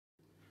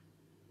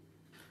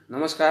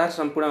नमस्कार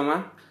सम्पूर्णमा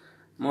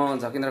म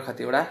झकिन्द्र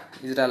खतिवडा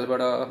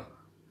इजरायलबाट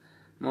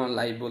म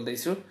लाइभ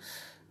बोल्दैछु।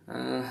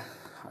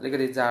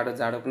 अलिकति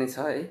जाडो पनि छ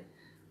है।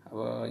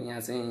 अब यहाँ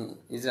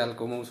चाहिँ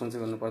इजरायलको मौसम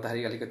चाहिँ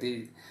भन्नुपर्दाखेरि अलिकति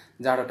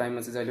जाडो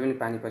टाइममा चाहिँ जहिले पनि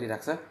पानी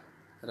परिरहेको छ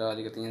र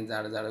अलिकति यहाँ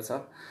जाडो छ।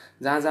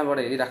 जहाँबाट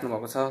हेरिराख्नु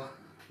भएको छ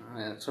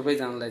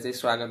सबैजनालाई चाहिँ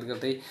स्वागत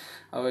गर्दै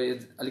अब यो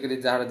अलिकति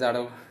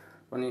जाडो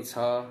पनि छ,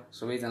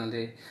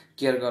 सबैजनाले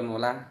केयर गर्नु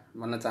होला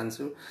भन्न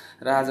चाहन्छु।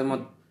 र आज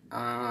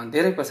म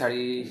धेरै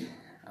पछाडि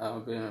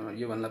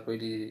योभन्दा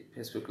पहिले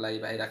फेसबुक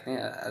लाइभ आइराख्ने,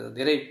 आज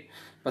धेरै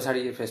पछाडि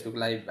यो फेसबुक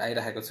लाइभ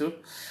आइराखेको छु।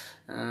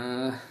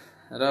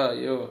 र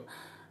यो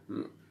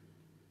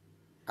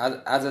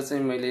आज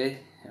चाहिँ मैले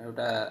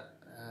एउटा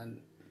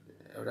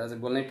चाहिँ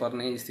बोल्नै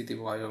पर्ने स्थिति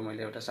भयो।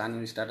 मैले एउटा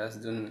सानो स्ट्याटस,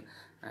 जुन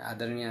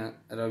आदरणीय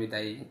रवि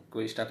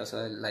दाईको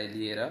स्ट्याटसलाई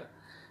लिएर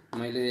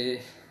मैले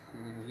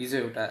हिजो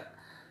एउटा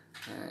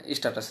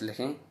स्ट्याटस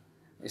लेखेँ।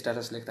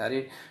 स्ट्याटस लेख्दाखेरि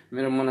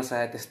मेरो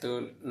मनसाय त्यस्तो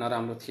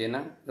नराम्रो थिएन।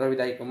 रवि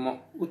दाईको म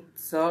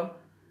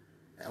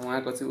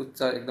उहाँको चाहिँ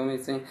उच्च एकदमै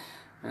चाहिँ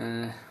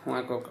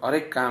उहाँको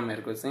हरेक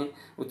कामहरूको चाहिँ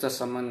उच्च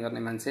सम्मान गर्ने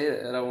मान्छे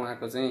र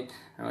उहाँको चाहिँ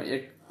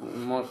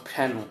म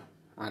फ्यान हुँ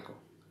उहाँको।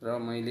 र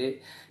मैले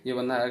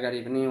योभन्दा अगाडि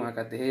पनि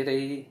उहाँका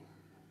धेरै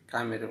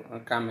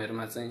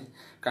कामहरूमा चाहिँ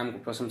कामको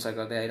प्रशंसा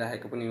गर्दै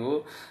आइरहेको पनि हो।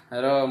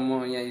 र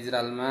म यहाँ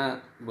इजरायलमा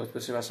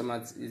भोजपुर सेवा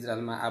समाज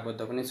इजरायलमा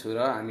आबद्ध पनि छु। र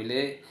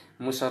हामीले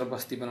मुसर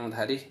बस्ती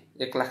बनाउँदाखेरि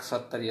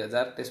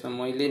 1,70,000 त्यसमा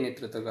मैले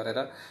नेतृत्व गरेर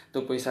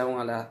त्यो पैसा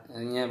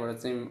उहाँलाई यहाँबाट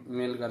चाहिँ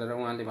मेल गरेर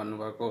उहाँले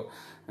भन्नुभएको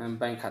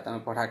ब्याङ्क खातामा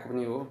पठाएको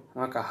पनि हो।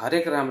 उहाँका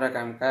हरेक राम्रा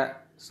कामका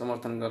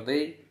समर्थन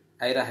गर्दै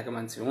आइरहेको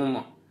मान्छे हुँ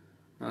म।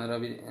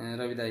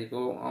 रवि दाईको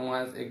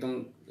उहाँ एकदम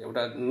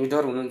एउटा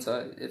निडर हुनुहुन्छ।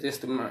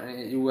 यस्तो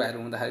युवाहरू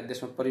हुँदाखेरि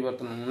देशमा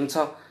परिवर्तन हुन्छ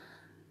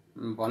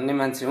भन्ने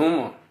मान्छे हुँ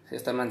म।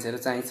 यस्ता मान्छेहरू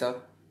चाहिन्छ।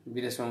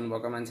 विदेशमा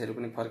हुनुभएका मान्छेहरू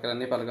पनि फर्केर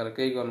नेपाल गएर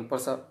केही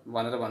गर्नुपर्छ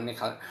भनेर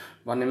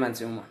भन्ने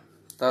मान्छे हुँ म।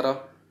 तर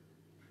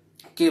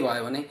के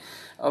भयो भने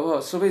अब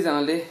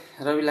सबैजनाले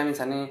रवि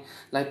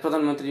लामिछानेलाई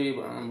प्रधानमन्त्री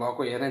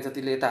भएको हेर्ने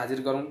जतिले यता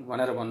हाजिर गरौँ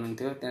भनेर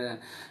भन्नुहुन्थ्यो। त्यहाँ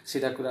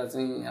सिधा कुरा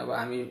चाहिँ अब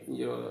हामी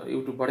यो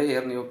युट्युबबाटै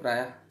हेर्ने हो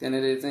प्रायः।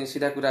 त्यहाँनिर चाहिँ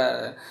सिधा कुरा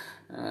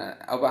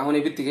अब आउने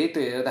बित्तिकै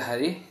त्यो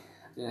हेर्दाखेरि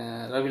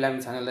रवि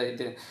लामिछानेलाई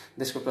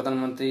देशको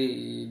प्रधानमन्त्री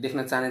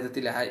देख्न चाहने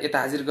जतिले यता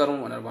हाजिर गरौँ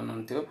भनेर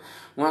भन्नुहुन्थ्यो।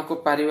 उहाँको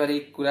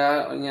पारिवारिक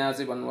कुरा यहाँ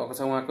चाहिँ भन्नुभएको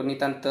छ। उहाँको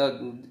नितान्त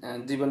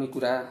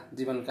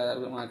जीवनका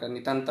उहाँका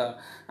नितान्त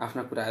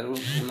आफ्ना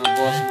कुराहरूमा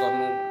बहस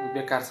गर्नु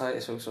बेकार छ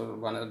यसो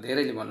भनेर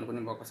धेरैले भन्नु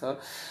पनि भएको छ।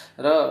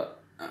 र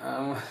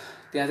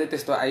त्यहाँ चाहिँ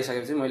त्यस्तो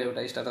आइसकेपछि मैले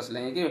एउटा स्ट्याटस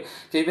ल्याएँ कि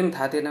केही पनि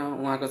थाहा थिएन।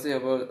 उहाँको चाहिँ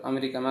अब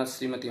अमेरिकामा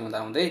श्रीमती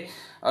हुँदाहुँदै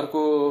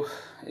अर्को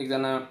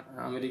एकजना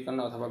अमेरिकन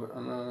अथवा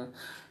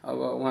अब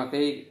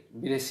उहाँकै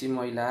विदेशी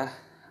महिला,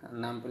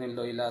 नाम पनि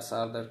लैला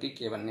सरदर कि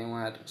के भन्ने,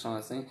 उहाँहरूसँग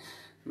चाहिँ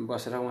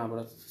बसेर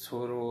उहाँबाट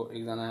छोरो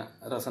एकजना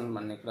रसन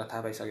भन्ने कुरा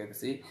थाहा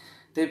पाइसकेपछि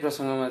त्यही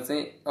प्रसङ्गमा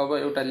चाहिँ अब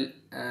एउटा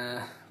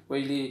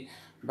पहिले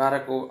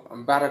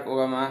बाराक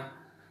ओबामा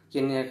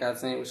केन्याका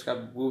चाहिँ उसका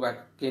बुबा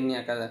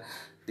केन्याका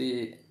ती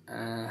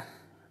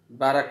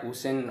बाराक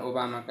हुसेन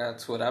ओबामाका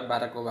छोरा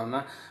बाराक ओबामा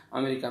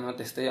अमेरिकामा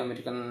त्यस्तै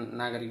अमेरिकन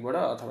नागरिकबाट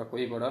अथवा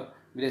कोहीबाट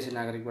विदेशी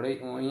नागरिकबाटै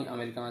उहीँ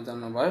अमेरिकामा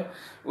जन्म भयो।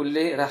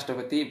 उसले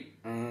राष्ट्रपति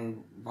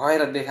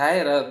भएर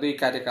देखाए र 2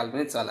 कार्यकाल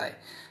पनि चलाए।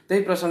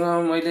 त्यही प्रसङ्गमा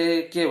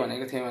मैले के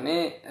भनेको थिएँ भने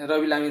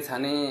रवि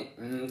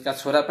लामिछानेका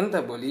छोरा पनि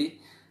त भोलि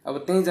अब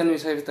त्यहीँ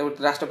जन्मिसकेपछि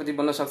त राष्ट्रपति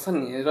बन्न सक्छन्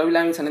नि। रवि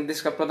लामिछाने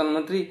देशका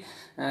प्रधानमन्त्री,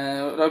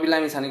 रवि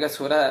लामिछानेका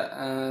छोरा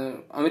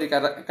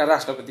अमेरिकाका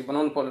राष्ट्रपति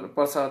बनाउनु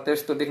पर्छ।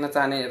 त्यस्तो देख्न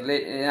चाहनेहरूले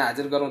यहाँ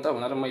हाजिर गरौँ त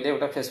भनेर मैले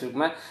एउटा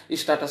फेसबुकमा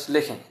स्ट्याटस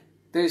लेखेँ।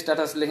 त्यो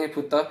स्ट्याटस लेखेँ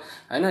फुत्त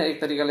होइन। एक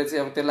तरिकाले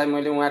चाहिँ अब त्यसलाई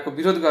मैले उहाँको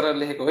विरोध गरेर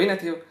लेखेको होइन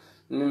थियो।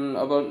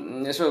 अब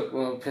यसो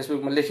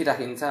फेसबुकमा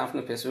लेखिराखिन्छ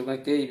आफ्नो फेसबुकमा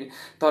केही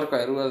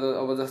तर्कहरू।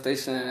 अब जस्तै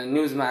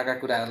न्युजमा आएका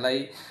कुराहरूलाई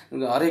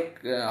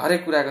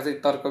हरेक कुराको चाहिँ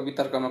तर्क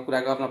वितर्कमा कुरा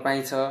गर्न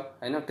पाइन्छ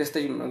होइन।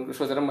 त्यस्तै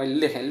सोचेर मैले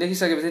लेखेँ।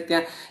 लेखिसकेपछि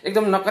त्यहाँ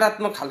एकदम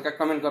नकारात्मक खालका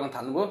कमेन्ट गर्न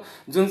थाल्नुभयो,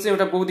 जुन चाहिँ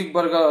एउटा बौद्धिक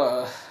वर्ग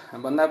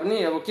भन्दा पनि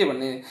अब के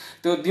भन्ने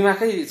त्यो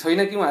दिमागै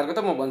छैन कि उहाँहरूको।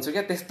 त म भन्छु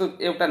क्या,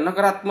 त्यस्तो एउटा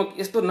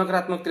यस्तो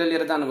नकारात्मकतिर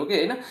लिएर जानुभयो कि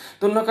होइन।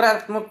 त्यो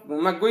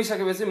नकारात्मकमा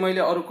गइसकेपछि मैले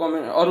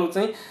अरू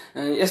चाहिँ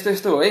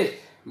यस्तो हो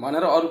है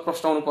भनेर अरू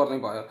प्रश्नाउनु पर्ने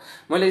भयो।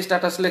 मैले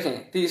स्ट्याटस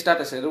लेखेँ, ती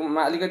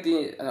स्ट्याटसहरूमा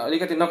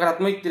अलिकति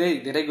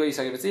नकारात्मकतिरै धेरै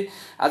गइसकेपछि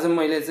आज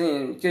मैले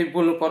चाहिँ केही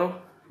बोल्नु पर्यो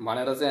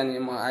भनेर चाहिँ अनि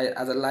म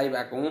आज लाइभ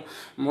आएको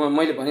हुँ।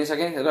 मैले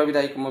भनिसकेँ रवि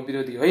दाईको म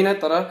विरोधी होइन,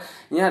 तर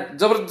यहाँ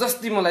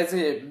जबरजस्ती मलाई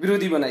चाहिँ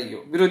विरोधी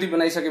बनाइयो। विरोधी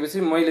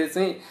बनाइसकेपछि मैले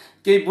चाहिँ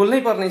केही बोल्नै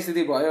पर्ने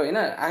स्थिति भयो होइन।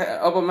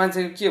 अब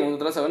मान्छे के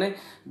हुँदो रहेछ भने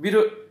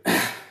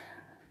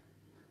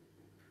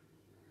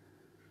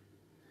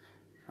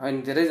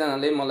होइन,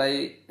 धेरैजनाले मलाई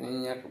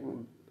यहाँ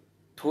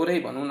थोरै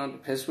भनौँ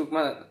न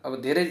फेसबुकमा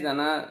अब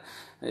धेरैजना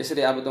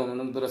यसरी आबद्ध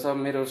हुनुहुँदो रहेछ।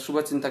 मेरो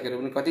शुभचिन्तकहरू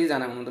पनि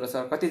कतिजना हुनुहुँदो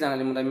रहेछ,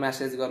 कतिजनाले मलाई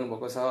म्यासेज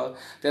गर्नुभएको छ,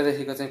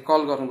 त्यहाँदेखिको चाहिँ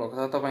कल गर्नुभएको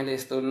छ, तपाईँले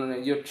यस्तो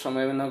यो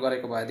समयमा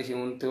नगरेको भएदेखि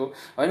हुन्थ्यो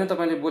होइन,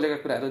 तपाईँले बोलेका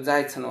कुराहरू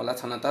जायज छन् होला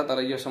छन त,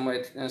 तर यो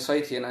समय सही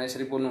थिएन,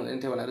 यसरी बोल्नु हुँदैन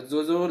थियो भनेर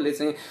जसले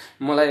चाहिँ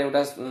मलाई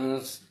एउटा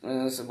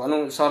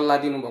भनौँ सल्लाह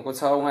दिनुभएको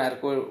छ,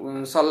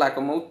 उहाँहरूको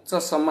सल्लाहको म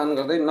उच्च सम्मान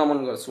गर्दै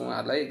नमन गर्छु,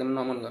 उहाँहरूलाई एकदम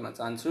नमन गर्न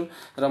चाहन्छु।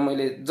 र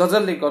मैले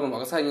जसले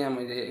गर्नुभएको छ यहाँ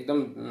मैले एकदम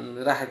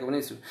राखेको पनि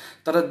छु।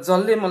 तर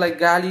जसले मलाई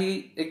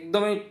गाली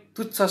एकदमै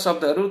तुच्छ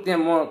शब्दहरू त्यहाँ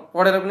म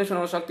पढेर पनि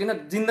सुनाउन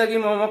सक्दिनँ,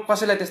 जिन्दगीमा म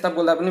कसैलाई त्यस्ता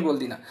बोल्दा पनि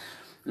बोल्दिनँ।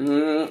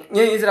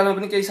 यही इजरायलमा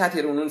पनि केही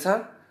साथीहरू हुनुहुन्छ,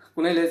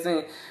 कुनैले चाहिँ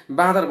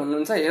बाँदर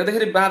भन्नुहुन्छ,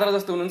 हेर्दाखेरि बाँदर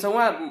जस्तो हुनुहुन्छ,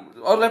 उहाँ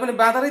अरूलाई पनि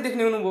बाँदरै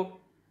देख्ने हुनुभयो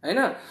होइन।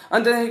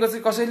 अनि त्यहाँदेखिको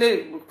चाहिँ कसैले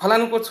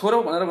फलानुको छोरो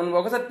भनेर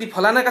भन्नुभएको छ, ती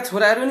फलानाका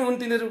छोराहरू नि हुन्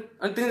तिनीहरू,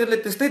 अनि तिनीहरूले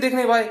त्यस्तै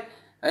देख्ने भए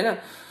होइन।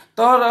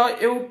 तर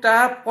एउटा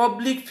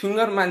पब्लिक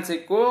फिङ्गर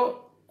मान्छेको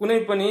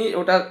कुनै पनि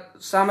एउटा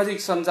सामाजिक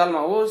सञ्जालमा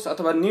होस्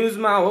अथवा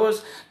न्युजमा होस्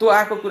त्यो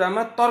आएको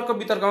कुरामा तर्क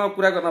वितर्कमा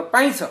कुरा गर्न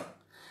पाइन्छ।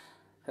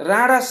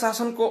 राणा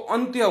शासनको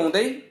अन्त्य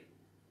हुँदै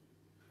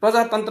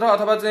प्रजातन्त्र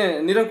अथवा चाहिँ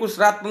निरङ्कुश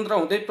राजतन्त्र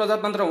हुँदै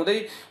प्रजातन्त्र हुँदै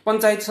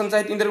पञ्चायत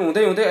सञ्चायत यिनीहरू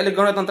हुँदै हुँदै अहिले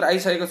गणतन्त्र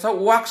आइसकेको छ,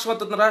 वाक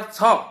स्वतन्त्रता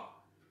छ।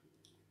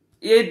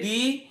 यदि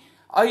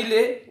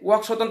अहिले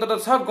वाक स्वतन्त्रता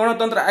छ,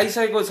 गणतन्त्र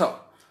आइसकेको छ,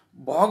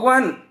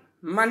 भगवान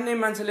मान्ने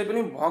मान्छेले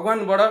पनि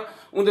भगवानबाट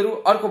उनीहरू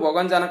अर्को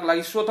भगवान जानको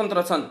लागि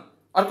स्वतन्त्र छन्,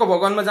 अर्को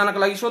भगवानमा जानको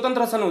लागि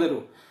स्वतन्त्र छन् उनीहरू।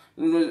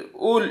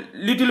 ओ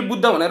लिटिल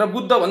बुद्ध भनेर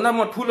बुद्ध भन्दा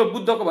म ठुलो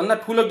बुद्धको भन्दा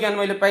ठुलो ज्ञान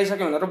मैले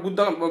पाइसकेँ भनेर बुद्ध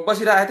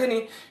बसिरहेको थिएँ नि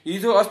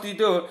हिजो अस्ति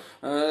त्यो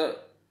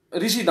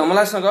ऋषि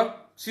धमलासँग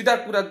सिधा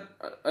कुरा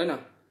होइन,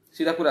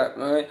 सिधा कुरा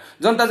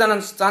जनता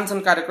जान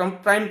चाहन्छन् कार्यक्रम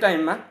प्राइम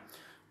टाइममा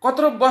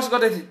कत्रो बस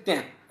गर्दै थिए।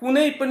 त्यहाँ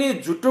कुनै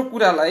पनि झुटो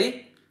कुरालाई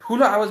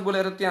ठुलो आवाज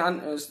बोलेर त्यहाँ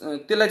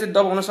त्यसलाई चाहिँ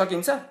दबाउन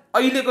सकिन्छ?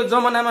 अहिलेको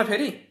जमानामा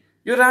फेरि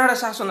यो राणा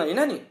शासन होइन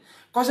नि,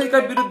 कसैका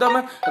विरुद्धमा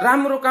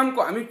राम्रो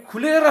कामको हामी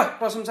खुलेर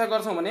प्रशंसा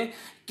गर्छौँ भने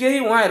केही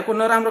उहाँहरूको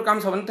नराम्रो काम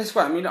छ भने त्यसको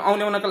हामीले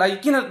औल्याउनको लागि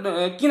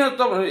किन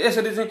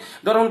यसरी चाहिँ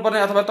डराउनु पर्ने,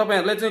 अथवा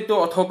तपाईँहरूले चाहिँ त्यो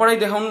थोपडै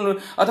देखाउनु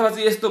अथवा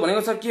चाहिँ यस्तो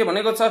भनेको छ के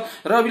भनेको छ,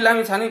 रवि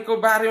लामिछानेको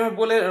बारेमा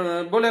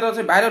बोलेर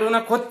चाहिँ भाइरल हुन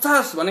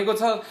खोज्छस् भनेको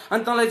छ,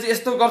 अनि तँलाई चाहिँ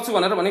यस्तो गर्छु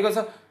भनेर भनेको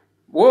छ।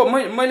 हो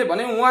मैले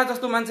भने उहाँ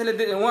जस्तो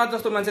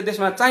मान्छे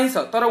देशमा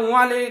चाहिन्छ, तर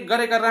उहाँले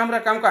गरेका राम्रा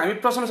कामको हामी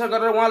प्रशंसा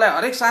गरेर उहाँलाई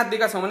हरेक साथ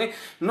दिएका छौँ भने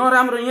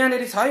नराम्रो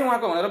यहाँनिर छ है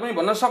उहाँको भनेर पनि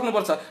भन्न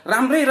सक्नुपर्छ।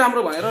 राम्रै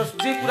राम्रो भनेर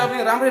जे कुरा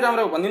पनि राम्रै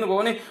राम्रो भनिदिनु भयो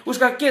भने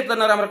उसका के त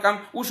नराम्रो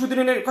काम, ऊ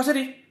सुध्रिने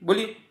कसरी,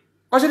 भोलि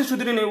कसरी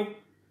सुध्रिने? ऊ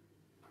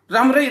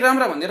राम्रै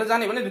राम्रा भनेर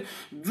जाने भने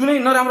जुनै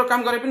नराम्रो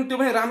काम गरे पनि त्यो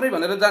पनि राम्रै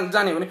भनेर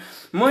जाने भने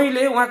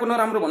मैले उहाँको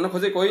नराम्रो भन्न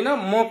खोजेको होइन,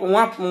 म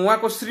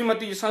उहाँको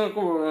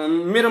श्रीमतीसँगको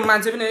मेरो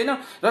मान्छे पनि होइन,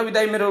 रवि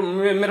दाई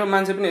मेरो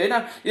मान्छे पनि होइन।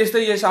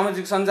 यस्तै यो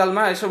सामाजिक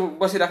सञ्जालमा यसो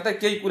बसिराख्दा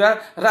केही कुरा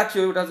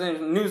राखियो, एउटा चाहिँ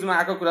न्युजमा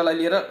आएको कुरालाई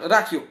लिएर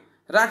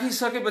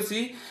राखिसकेपछि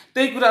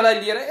त्यही कुरालाई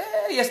लिएर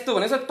यस्तो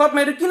भनेछ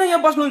तपाईँहरू किन यहाँ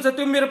बस्नुहुन्छ,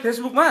 त्यो मेरो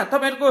फेसबुकमा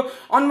तपाईँहरूको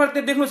अनुहार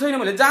त्यो देख्नु छैन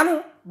भने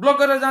जानु ब्लक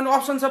गरेर जानु,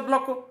 अप्सन छ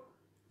ब्लकको,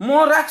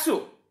 म राख्छु।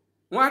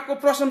 उहाँको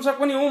प्रशंसक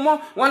पनि हो म,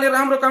 उहाँले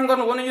राम्रो काम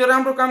गर्नुभयो भने यो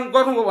राम्रो काम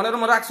गर्नुभयो भनेर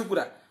म राख्छु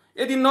कुरा।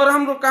 यदि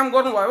नराम्रो काम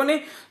गर्नुभयो भने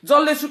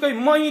जसले सुकै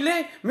मैले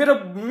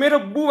मेरो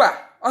बुबा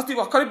अस्ति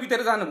भर्खरै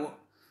बितेर जानुभयो,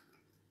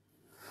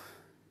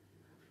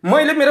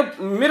 मैले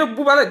मेरो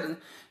बुबालाई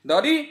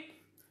धरि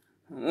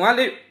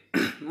उहाँले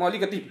म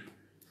अलिकति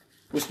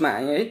उसमा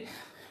आएँ है,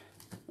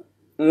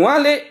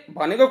 उहाँले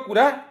भनेको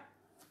कुरा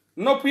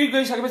नपुगी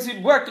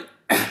गइसकेपछि बुवा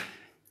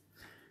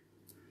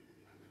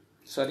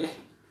सरी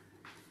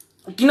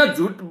किन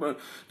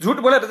झुट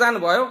बोलेर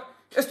जानुभयो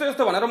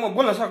यस्तो भनेर म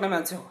बोल्न सक्ने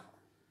मान्छे हो।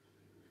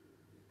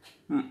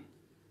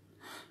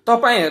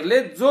 तपाईँहरूले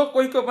जो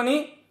कोहीको पनि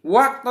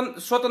वाक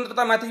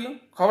स्वतन्त्रतामाथि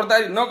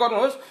खबरदारी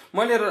नगर्नुहोस्।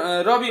 मैले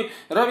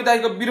रवि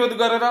दाईको विरोध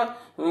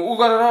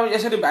गरेर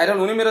यसरी भाइरल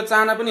हुने मेरो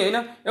चाहना पनि होइन।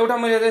 एउटा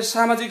मैले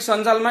सामाजिक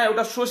सञ्जालमा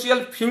एउटा सोसियल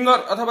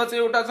फिङ्गर अथवा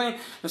चाहिँ एउटा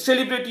चाहिँ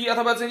सेलिब्रिटी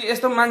अथवा चाहिँ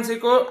यस्तो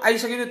मान्छेको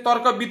आइसकेपछि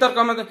तर्क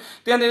वितर्कमा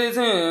त्यहाँनिर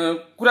चाहिँ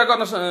कुरा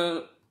गर्न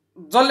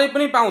जसले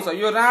पनि पाउँछ।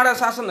 यो राणा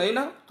शासन होइन,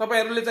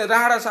 तपाईँहरूले चाहिँ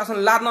राणा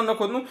शासन लाद्न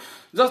नखोज्नु।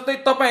 जस्तै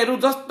तपाईँहरू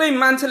जस्तै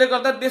मान्छेले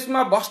गर्दा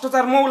देशमा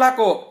भ्रष्टाचार मौलाको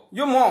हो,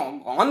 यो म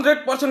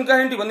 100%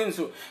 ग्यारेन्टी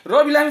भनिदिन्छु।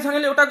 रवि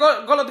लामिछानेले एउटा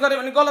गलत गरे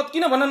भने गलत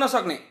किन भन्न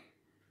नसक्ने?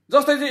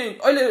 जस्तै चाहिँ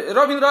अहिले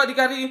रविन्द्र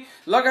अधिकारी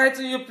लगायत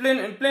चाहिँ यो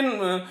प्लेन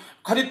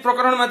खरिद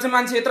प्रकरणमा चाहिँ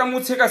मान्छे यत्र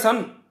मुछेका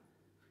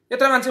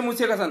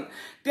छन्।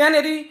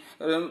 त्यहाँनिर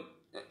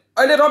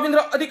अहिले रविन्द्र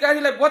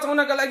अधिकारीलाई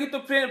बचाउनका लागि त्यो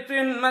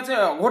प्लेनमा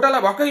चाहिँ घोटाला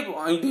भएकै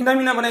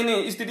ढिनामिना बनाइने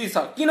स्थिति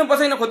छ। किन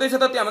बचाइन खोज्दैछ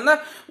त? त्यहाँ भन्दा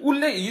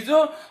उसले हिजो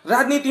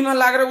राजनीतिमा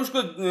लागेर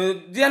उसको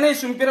ज्यानै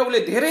सुम्पेर उसले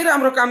धेरै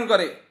राम्रो काम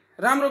गरे।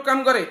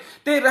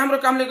 त्यही राम्रो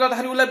कामले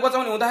गर्दाखेरि उसलाई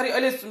बचाउने हुँदाखेरि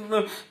अहिले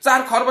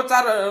 4 खर्ब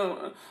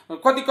 4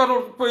 कति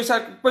करोड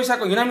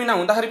पैसाको हिनामिना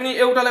हुँदाखेरि पनि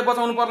एउटालाई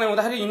बचाउनु पर्ने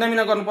हुँदाखेरि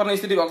हिनामिना गर्नुपर्ने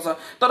स्थिति भएको छ।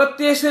 तर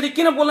त्यसरी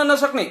किन बोल्न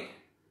नसक्ने?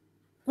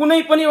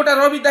 कुनै पनि एउटा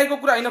रवि दाईको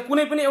कुरा होइन,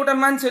 कुनै पनि एउटा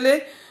मान्छेले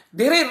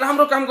धेरै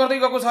राम्रो काम गर्दै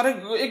गएको छ अरे,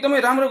 एकदमै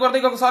राम्रो गर्दै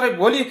गएको छ अरे।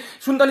 भोलि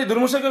सुन्तली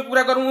धुर्मुसैको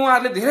कुरा गरौँ,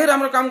 उहाँहरूले धेरै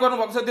राम्रो काम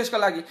गर्नुभएको छ देशका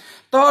लागि।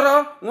 तर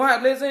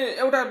उहाँहरूले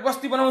चाहिँ एउटा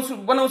बस्ती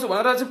बनाउँछु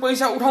भनेर चाहिँ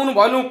पैसा उठाउनु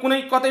भयो,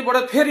 कुनै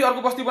कतैबाट फेरि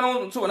अर्को बस्ती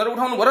बनाउँछु भनेर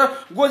उठाउनु भयो र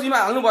गोजीमा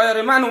हाल्नु भयो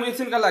अरे। मानौँ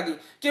एकछिनका लागि,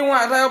 के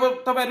उहाँहरूलाई अब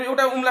तपाईँहरू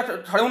एउटा उम्ला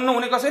ठड्याउनु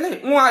नहुने कसैले?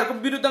 उहाँहरूको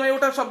विरुद्धमा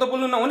एउटा शब्द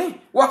बोल्नु नहुने?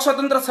 वाक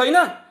स्वतन्त्र छैन?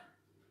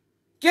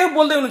 के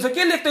बोल्दै हुनुहुन्छ,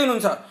 के लेख्दै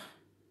हुनुहुन्छ?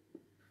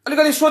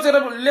 अलिकति सोचेर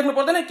लेख्नु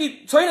पर्दैन कि?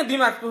 छैन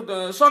दिमाग,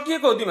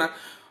 सकिएको हो दिमाग।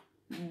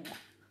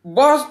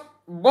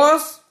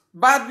 बस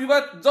वाद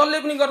विवाद जसले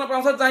पनि गर्न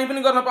पाउँछ, जहीँ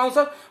पनि गर्न पाउँछ।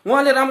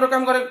 उहाँले राम्रो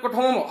काम गरेको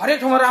ठाउँमा हरेक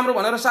ठाउँमा राम्रो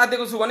भनेर साथ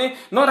दिएको छु भने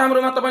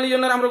नराम्रोमा तपाईँले यो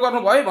नराम्रो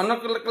गर्नुभयो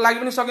भन्नको लागि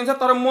पनि सकिन्छ।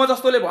 तर म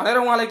जस्तोले भनेर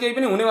उहाँलाई केही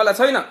पनि हुनेवाला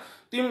छैन।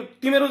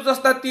 तिमीहरू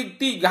जस्ता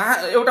ती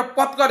एउटा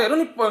पत्करहरू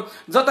नि,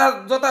 जता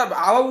जता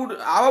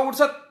हावा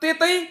उठ्छ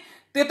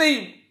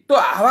त्यतै त्यो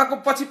हावाको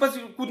पछि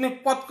कुद्ने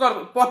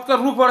पत्कर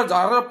रुखबाट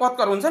झरेर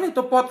पत्कर हुन्छ नि,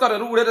 त्यो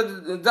पत्करहरू उडेर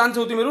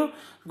जान्छौ तिमीहरू।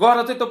 गएर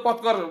चाहिँ त्यो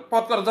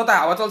पत्कर जता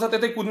हावा चल्छ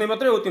त्यतै कुद्ने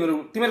मात्रै हो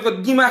तिमीहरूको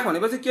दिमाग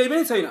भनेपछि केही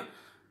पनि छैन।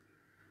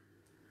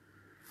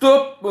 त्यो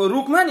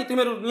रुखमा नि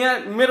तिमीहरू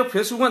यहाँ मेरो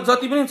फेसबुकमा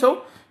जति पनि छौ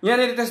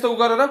यहाँनिर त्यस्तो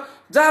गरेर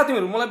जा,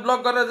 तिमीहरू मलाई ब्लक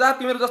गरेर जा।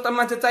 तिमीहरू जस्ता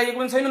मान्छे चाहिएको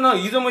पनि छैन। न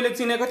हिजो मैले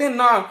चिनेको थिएँ,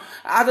 न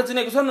आज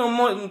चिनेको छ,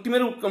 न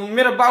तिमीहरू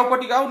मेरो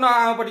बाउपट्टिको हो न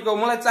आमापट्टिको हो।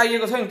 मलाई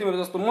चाहिएको छैन तिमीहरू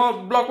जस्तो।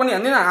 म ब्लक पनि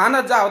हान्दिनँ,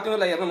 हान जा हो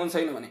तिमीलाई हेर्न मन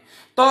छैन भने।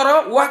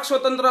 तर वाक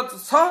स्वतन्त्र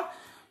छ।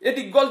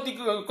 यदि गल्ती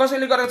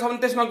कसैले गरेको छ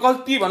भने त्यसमा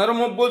गल्ती भनेर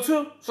म बोल्छु,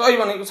 सही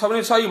भनेको छ भने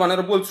सही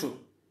भनेर बोल्छु।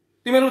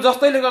 तिमीहरू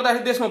जस्तैले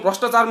गर्दाखेरि देशमा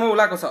भ्रष्टाचार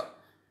उलाएको छ।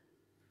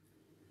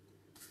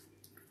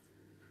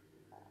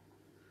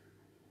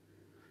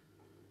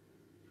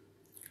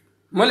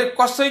 मैले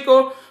कसैको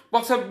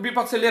पक्ष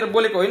विपक्ष लिएर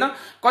बोलेको होइन।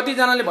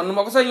 कतिजनाले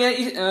भन्नुभएको छ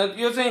यहाँ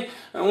यो चाहिँ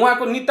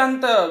उहाँको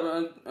नितान्त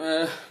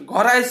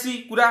घरायसी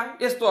कुरा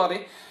यस्तो अरे।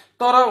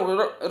 तर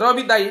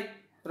रवि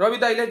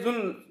दाईले जुन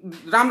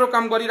राम्रो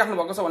काम गरिराख्नु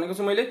भएको छ भनेको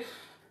छु मैले।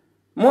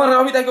 म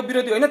रवि दाईको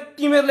विरोधी होइन।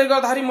 तिमीहरूले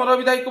गर्दाखेरि म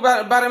रवि दाईको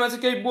बारेमा चाहिँ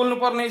केही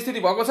बोल्नुपर्ने स्थिति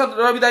भएको छ।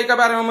 रवि दाईका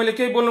बारेमा मैले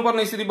केही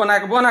बोल्नुपर्ने स्थिति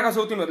बनाएको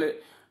छौ तिमीहरूले।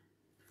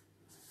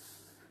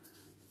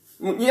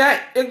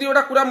 यहाँ एक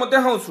दुईवटा कुरा म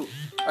देखाउँछु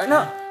होइन।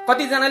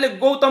 कतिजनाले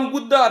गौतम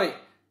बुद्ध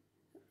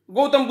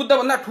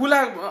भन्दा ठुला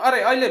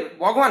अरे अहिले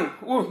भगवान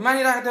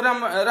मानिरहेको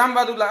थियो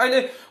रामबहादुरलाई। अहिले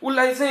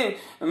उसलाई चाहिँ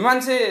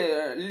मान्छे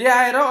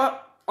ल्याएर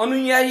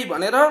अनुयायी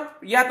भनेर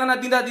यातना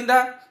दिँदा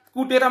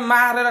कुटेर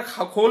मारेर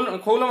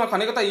खौलोमा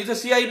खनेको त हिजो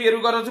सिआइबीहरू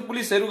गरेर चाहिँ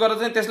पुलिसहरू गरेर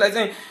चाहिँ त्यसलाई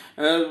चाहिँ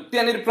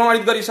त्यहाँनिर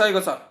प्रमाणित गरिसकेको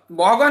छ।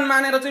 भगवान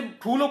मानेर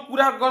चाहिँ ठुलो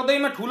कुरा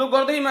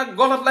गर्दैमा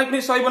गलतलाई पनि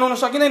सही बनाउन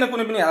सकिँदैन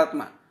कुनै पनि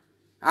हालतमा।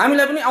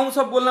 हामीलाई पनि आउँछ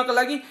बोल्नको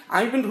लागि,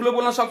 हामी पनि ठुलो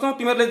बोल्न सक्छौँ।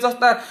 तिमीहरूले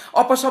जस्ता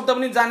अपशब्द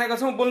पनि जानेका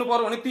छौँ, बोल्नु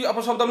पर्यो भने ती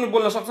अपशब्द पनि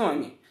बोल्न सक्छौँ।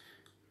 हामी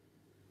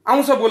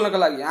आउँछ बोल्नको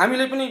लागि।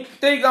 हामीले पनि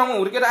त्यही गाउँमा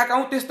हुर्केर आएका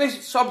हौँ, त्यस्तै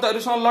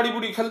शब्दहरूसँग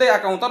लडीबुडी खेल्दै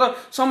आएका हौँ। तर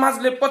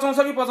समाजले पचाउँछ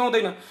कि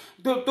पचाउँदैन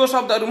त्यो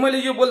शब्दहरू।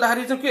 मैले यो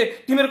बोल्दाखेरि चाहिँ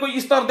के तिमीहरूको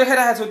स्तर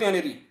देखाइरहेको छौ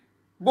त्यहाँनिर।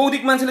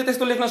 बौद्धिक मान्छेले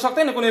त्यस्तो लेख्न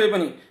सक्दैन कुनैले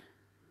पनि।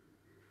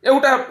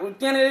 एउटा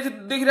त्यहाँनिर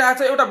चाहिँ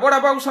देखिरहेको छ एउटा बडा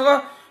बाबुसँग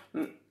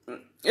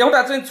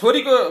एउटा चाहिँ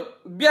छोरीको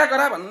बिहा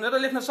गरा भनेर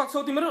लेख्न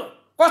सक्छौ तिमीहरू?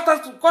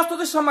 कस्तो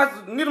चाहिँ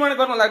समाज निर्माण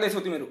गर्न लाग्दैछौ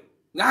तिमीहरू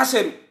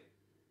घाँसहरू।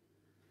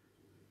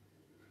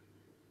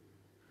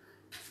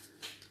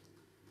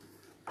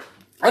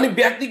 अनि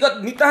व्यक्तिगत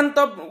नितान्त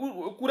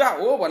कुरा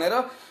हो भनेर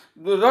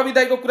रवि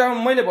दाईको कुरामा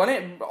मैले भने,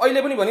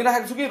 अहिले पनि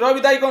भनिरहेको छु कि रवि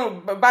दाईको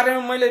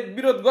बारेमा मैले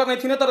विरोध गर्ने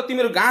थिइनँ। तर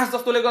तिमीहरू घाँस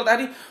जस्तोले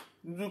गर्दाखेरि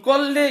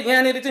कसले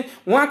यहाँनिर चाहिँ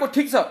उहाँको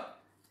ठिक छ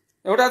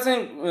एउटा चाहिँ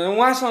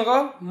उहाँसँग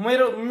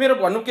मेरो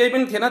भन्नु केही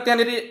पनि थिएन।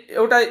 त्यहाँनिर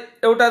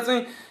एउटा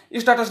चाहिँ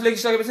स्ट्याटस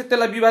लेखिसकेपछि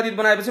त्यसलाई विवादित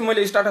बनाएपछि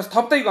मैले स्ट्याटस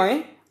थप्दै गएँ।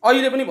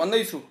 अहिले पनि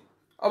भन्दैछु।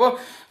 अब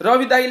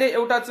रवि दाईले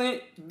एउटा चाहिँ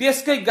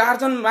देशकै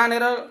गार्जन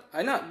मानेर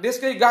होइन,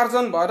 देशकै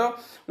गार्जन भएर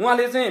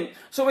उहाँले चाहिँ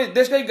सबै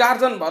देशकै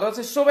गार्जन भएर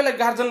चाहिँ सबैलाई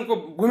गार्जनको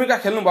भूमिका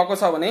खेल्नु भएको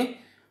छ भने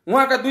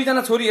उहाँका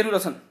दुईजना छोरीहरू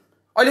रहेछन्।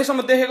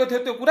 अहिलेसम्म देखेको थियो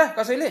त्यो कुरा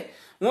कसैले?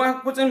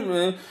 उहाँको चाहिँ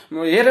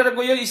हेरेर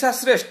गयो ईशा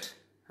श्रेष्ठ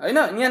होइन।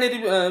 यहाँनिर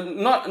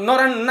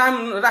नरायण नाम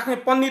राख्ने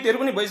पण्डितहरू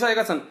पनि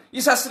भइसकेका छन्।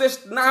 ईशा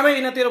श्रेष्ठ नामै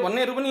होइन तेरो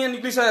भन्नेहरू पनि यहाँ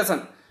निक्लिसकेका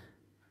छन्।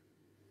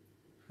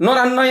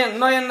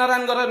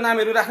 नयाँ गरेर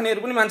नामहरू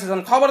राख्नेहरू पनि मान्छे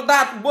छन्।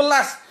 खबरदार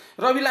बोल्लास,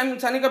 रवि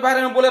लामिछानेको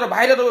बारेमा बोलेर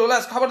भाइरल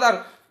होलास। खबरदार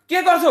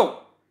के गर्छौ?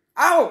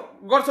 आओ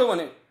गर्छौ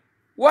भने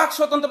वाक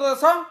स्वतन्त्रता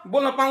छ,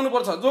 बोल्न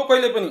पाउनुपर्छ। जो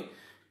कहिले पनि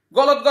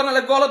गलत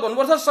गर्नलाई गलत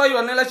भन्नुपर्छ, सही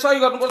भन्नेलाई सही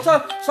गर्नुपर्छ।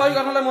 सही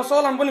गर्नलाई म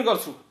सलाम पनि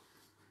गर्छु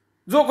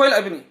जो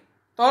कहिलेलाई पनि।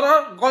 तर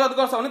गलत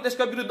गर्छ भने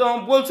त्यसका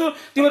विरुद्धमा बोल्छु।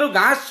 तिमीहरू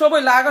घाँस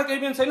सबै लाग, केही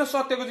पनि छैन।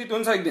 सत्यको जित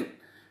हुन्छ एक दिन।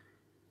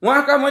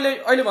 उहाँका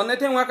मैले अहिले भन्दै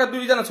थिएँ उहाँका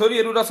दुईजना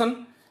छोरीहरू रहेछन्।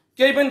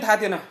 केही पनि थाहा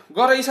थिएन।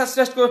 गएर ईशा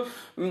श्रेष्ठको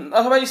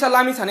अथवा ईशा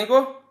लामिछानेको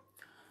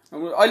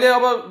अहिले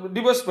अब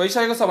डिभोर्स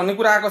भइसकेको छ भन्ने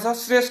कुरा आएको छ।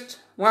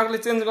 श्रेष्ठ उहाँले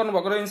चेन्ज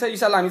गर्नुभएको रहेछ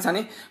ईशा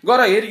लामिछाने।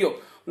 गएर हेरियो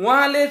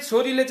उहाँले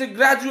छोरीले चाहिँ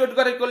ग्रेजुएट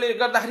गरेकोले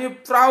गर्दाखेरि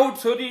प्राउड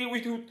छोरी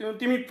विथ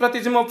तिमी प्रति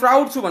चाहिँ म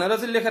प्राउड छु भनेर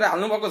चाहिँ लेखेर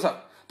हाल्नुभएको छ।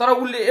 तर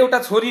उसले एउटा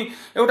छोरी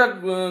एउटा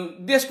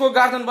देशको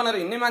गार्जियन बनेर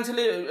हिँड्ने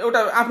मान्छेले एउटा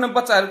आफ्नो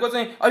बच्चाहरूको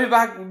चाहिँ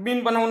अभिभावक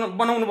बिन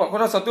बनाउनु भएको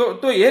रहेछ।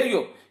 त्यो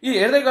हेरियो। यी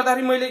हेर्दै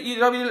गर्दाखेरि मैले यी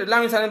रवि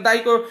लामिछाने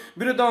दाईको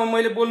विरुद्धमा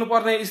मैले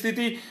बोल्नुपर्ने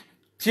स्थिति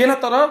थिएन।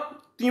 तर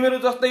तिमीहरू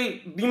जस्तै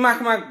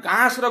दिमागमा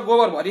घाँस र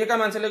गोबर भरिएका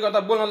मान्छेले गर्दा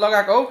बोल्न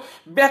लगाएको हो।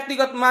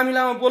 व्यक्तिगत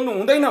मामिलामा बोल्नु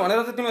हुँदैन भनेर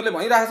चाहिँ तिमीहरूले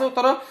भनिरहेछौ।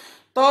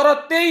 तर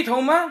त्यही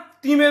ठाउँमा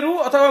तिमीहरू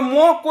अथवा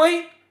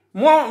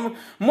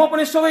म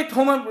पनि सबै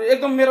ठाउँमा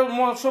एकदम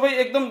म सबै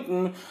एकदम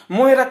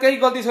मेरा केही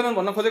गल्ती छैनन्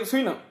भन्न खोजेको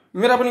छुइनँ।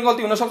 मेरा पनि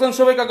गल्ती हुन सक्छन्,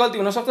 सबैका गल्ती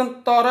हुन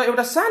सक्छन्। तर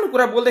एउटा सानो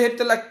कुरा बोल्दाखेरि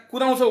त्यसलाई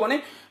कुदाउँछौ भने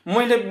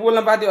मैले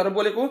बोल्न बाध्य भएर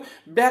बोलेको।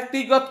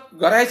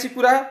 व्यक्तिगत घराइसी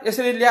कुरा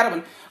यसरी ल्याएर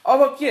भने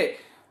अब के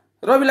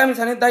रवि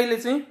लामिछाने दाईले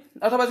चाहिँ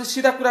अथवा चाहिँ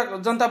सिधा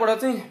कुरा जनताबाट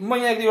चाहिँ म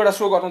यहाँ एक दुईवटा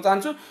सो गर्न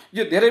चाहन्छु।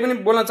 यो धेरै पनि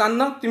बोल्न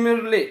चाहन्न।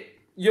 तिमीहरूले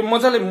यो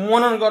मजाले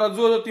मनन गर।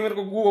 जो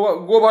तिमीहरूको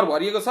गोबर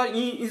भरिएको छ।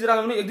 यी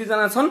इजरायलमा पनि एक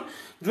दुईजना छन्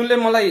जुनले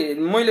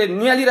मैले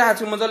निहालिरहेको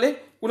छु मजाले।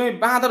 कुनै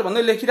बाँदर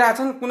भन्दै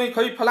लेखिरहेछन्, कुनै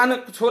खै फलानु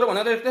छोरो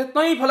भनेर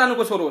तै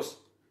फलानुको छोरो होस्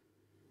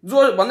जो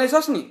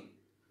भन्दैछस् नि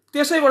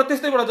त्यस्तैबाट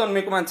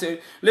जन्मेको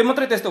मान्छेले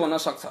मात्रै त्यस्तो भन्न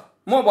सक्छ।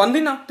 म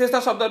भन्दिनँ त्यस्ता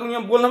शब्दहरू,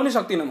 यहाँ बोल्न पनि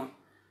सक्दिनँ।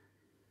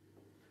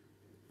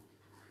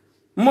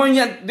 म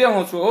यहाँ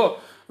देखाउँछु हो।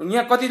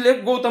 यहाँ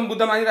कतिले गौतम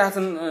बुद्ध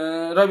मानिरहेछन्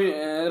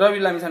रवि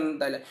लामिछाने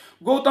दाईलाई।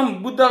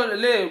 गौतम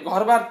बुद्धले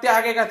घरबार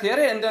त्यागेका थिए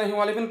अरे, अनि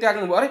उहाँले पनि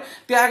त्याग्नु भयो अरे।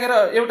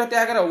 एउटा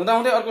त्यागेर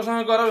हुँदाहुँदै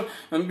अर्कोसँग गएर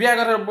बिहा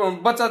गरेर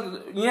बच्चा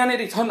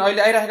यहाँनिर छन्।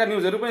 अहिले आइरहेका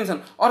न्युजहरू पनि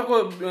छन्। अर्को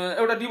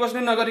एउटा डिभोर्स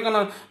नै नगरिकन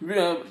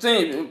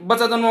चाहिँ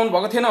बच्चा जन्माउनु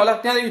भएको थिएन होला।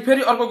 त्यहाँदेखि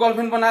फेरि अर्को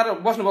गर्लफ्रेन्ड बनाएर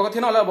बस्नुभएको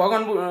थिएन होला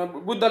भगवान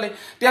बुद्धले।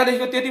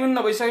 त्यहाँदेखिको त्यति पनि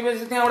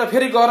नभइसकेपछि त्यहाँबाट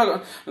फेरि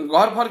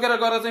घर फर्केर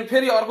गएर चाहिँ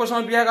फेरि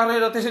अर्कोसँग बिहा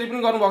गरेर त्यसरी पनि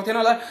गर्नुभएको थिएन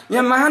होला।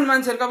 यहाँ महान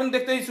मान्छेहरूका पनि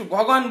देख्दैछु।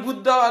 भगवान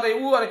बुद्ध अरे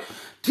ऊ अरे।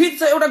 ठिक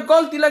छ, एउटा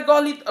गल्तीलाई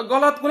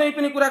गलत कुनै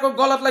पनि कुराको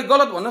गलतलाई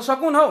गलत भन्न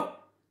सकुन् हौ।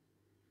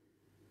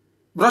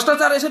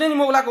 भ्रष्टाचार यसरी नै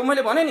मौलाको।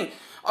 मैले भने नि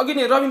अघि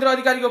नै रविन्द्र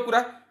अधिकारीको कुरा,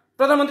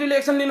 प्रधानमन्त्रीले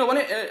एक्सन लिनु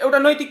भने एउटा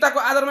नैतिकताको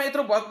आधारमा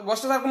यत्रो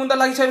भ्रष्टाचारको मुद्दा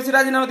लागिसकेपछि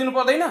राजीनामा दिनु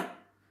पर्दैन?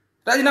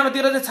 राजीनामा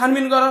दिएर चाहिँ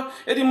छानबिन गर।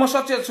 यदि म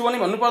सचेत छु भने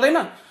भन्नु पर्दैन?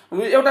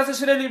 एउटा चाहिँ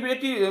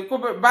सेलिब्रिटीको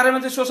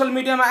बारेमा चाहिँ सोसियल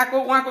मिडियामा आएको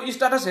उहाँको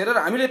स्ट्याटस हेरेर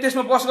हामीले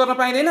त्यसमा बस गर्न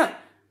पाइँदैन?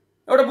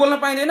 एउटा बोल्न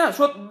पाइँदैन?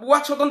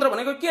 वाक स्वतन्त्र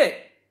भनेको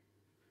के?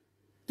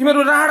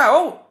 तिमीहरू राणा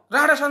हौ।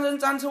 राणा सञ्चालन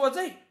चाहन्छौ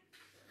अझै?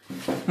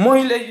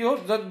 मैले यो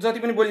जति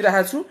पनि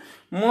बोलिरहेको छु,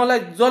 मलाई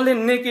जसले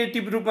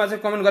नेगेटिभ रूपमा चाहिँ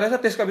कमेन्ट गरेको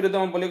छ त्यसका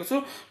विरुद्धमा बोलेको छु।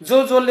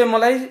 जसले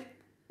मलाई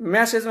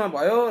म्यासेजमा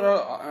भयो र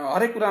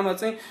हरेक कुरामा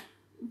चाहिँ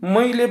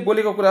मैले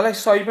बोलेको कुरालाई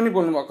सही पनि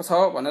बोल्नुभएको छ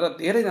भनेर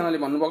धेरैजनाले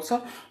भन्नुभएको छ।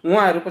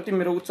 उहाँहरूप्रति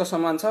मेरो उच्च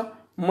सम्मान छ।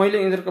 मैले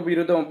यिनीहरूको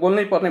विरुद्धमा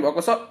बोल्नै पर्ने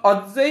भएको छ।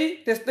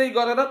 अझै त्यस्तै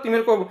गरेर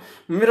तिमीहरूको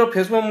मेरो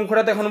फेसबुकमा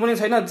मुखडा देखाउनु पनि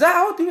छैन। जा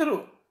हो तिमीहरू।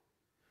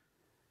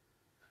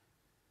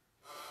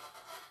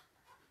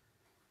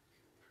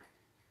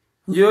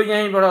 यो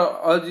यहीँबाट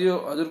अझियो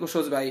हजुरको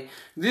सोच भाइ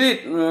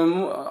दिदी।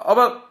 अब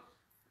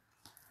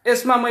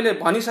यसमा मैले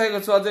भनिसकेको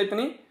छु। अझै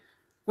पनि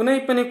कुनै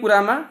पनि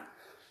कुरामा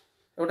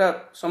एउटा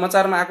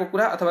समाचारमा आएको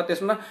कुरा अथवा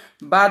त्यसमा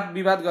वाद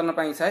विवाद गर्न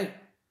पाइन्छ है।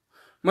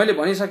 मैले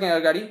भनिसकेँ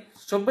अगाडि,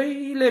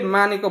 सबैले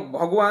मानेको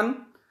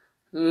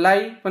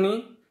भगवानलाई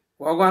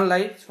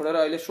छोडेर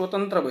अहिले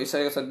स्वतन्त्र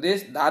भइसकेको छ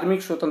देश।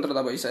 धार्मिक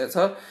स्वतन्त्रता भइसकेको छ।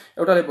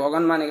 एउटाले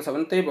भगवान मानेको छ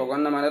भने त्यही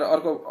भगवान नमानेर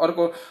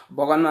अर्को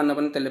भगवान मान्न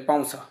पनि त्यसले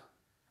पाउँछ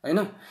होइन।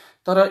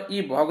 तर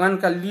यी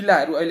भगवानका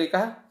लीलाहरू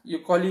अहिलेका यो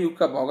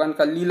कलियुगका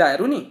भगवानका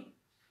लीलाहरू नि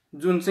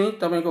जुन चाहिँ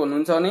तपाईँको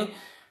हुनुहुन्छ भने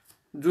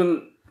जुन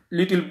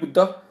लिटिल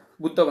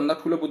बुद्धभन्दा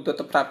ठुलो बुद्ध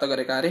त प्राप्त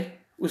गरेका अरे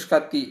उसका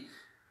ती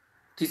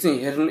चाहिँ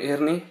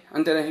हेर्ने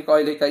अनि त्यहाँदेखि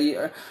अहिलेका यी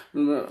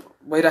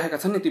भइरहेका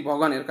छन् नि ती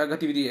भगवानहरूका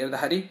गतिविधि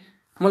हेर्दाखेरि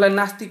मलाई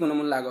नास्तिक हुन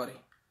मन लाग्यो अरे।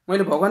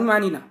 मैले भगवान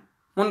मानिनँ,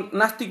 म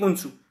नास्तिक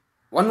हुन्छु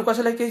भन्नु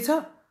कसैलाई केही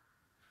छ?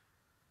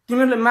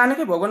 तिमीहरूले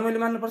मानेकै भगवान मैले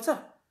मान्नुपर्छ?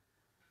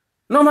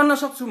 नमान्न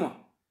सक्छु म।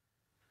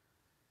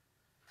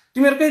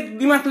 तिमीहरूकै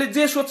दिमागले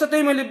जे सोध्छ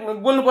त्यही मैले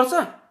बोल्नुपर्छ?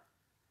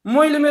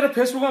 मैले मेरो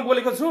फेसबुकमा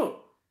बोलेको छु,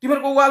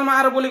 तिमीहरूको वालमा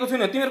आएर बोलेको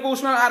छुइनँ, तिमीहरूको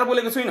उसमा आएर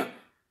बोलेको छुइनँ।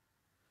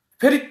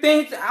 फेरि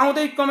त्यही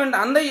आउँदै कमेन्ट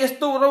हान्दै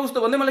यस्तो र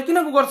उस्तो भन्दै मलाई किन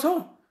गर्छौ?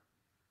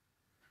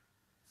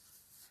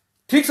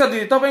 ठिक छ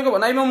दिदी, तपाईँको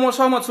भनाइमा म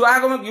सहमत छु।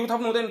 आगोमा घिउ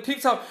थप्नु हुँदैन। ठिक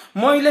छ,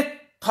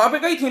 मैले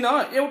थपेकै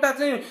थिइनँ। एउटा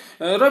चाहिँ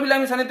रवि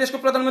लामिछाने देशको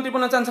प्रधानमन्त्री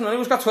बन्न चाहन्छन् भने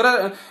उसका छोरा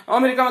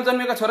अमेरिकामा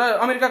जन्मेका छोरा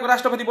अमेरिकाको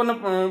राष्ट्रपति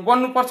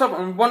बन्नुपर्छ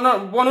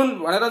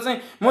बनुन् भनेर चाहिँ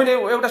मैले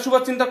एउटा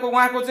शुभचिन्तकको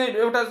उहाँको चाहिँ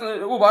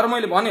एउटा ऊ भएर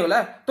मैले भने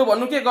होला। त्यो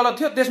भन्नु के गलत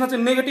थियो? त्यसमा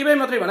चाहिँ नेगेटिभै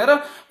मात्रै भनेर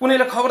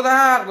कुनैले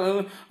खबरदार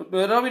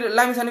रवि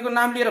लामिछानेको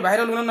नाम लिएर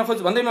भाइरल हुन नखोज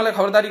भन्दै मलाई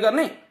खबरदारी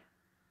गर्ने?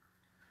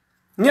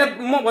 यहाँ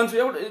म भन्छु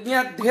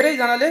यहाँ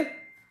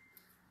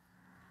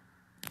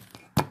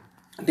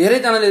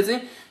धेरैजनाले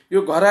चाहिँ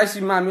यो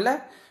घराइसी मामिला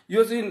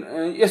यो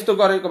चाहिँ यस्तो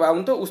गरेको भए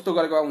हुन्थ्यो उस्तो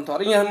गरेको भए हुन्थ्यो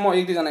अरे। यहाँ म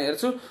एक दुईजना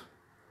हेर्छु।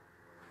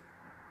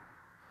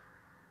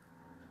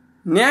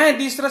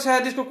 न्यायाधीश र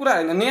न्यायाधीशको कुरा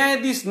होइन।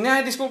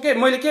 न्यायाधीशको के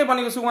मैले के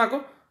भनेको छु उहाँको?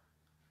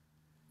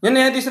 यहाँ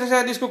न्यायाधीश र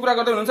न्यायाधीशको कुरा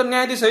गर्दै हुनुहुन्छ।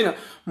 न्यायाधीश होइन,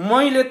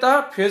 मैले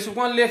त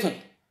फेसबुकमा लेखेँ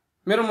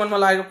मेरो मनमा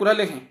लागेको कुरा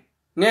लेखेँ।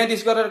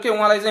 न्यायाधीश गरेर के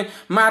उहाँलाई चाहिँ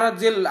मार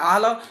जेल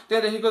हाल,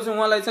 त्यहाँदेखिको चाहिँ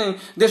उहाँलाई चाहिँ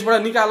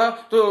देशबाट निकाल,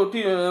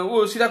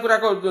 त्यो सिधा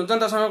कुराको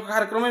जनतासँगको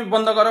कार्यक्रमै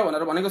बन्द गर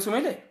भनेर भनेको छु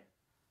मैले?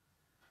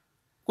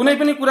 कुनै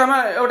पनि कुरामा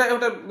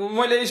एउटा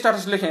मैले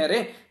स्ट्याटस लेखेँ अरे,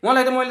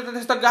 उहाँलाई त मैले त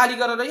त्यस्तो गाली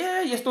गरेर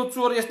यस्तो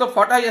चोर, यस्तो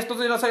फटा, यस्तो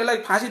चाहिँ रहेछ, यसलाई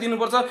फाँसी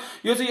दिनुपर्छ,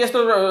 यो चाहिँ यस्तो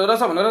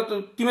रहेछ भनेर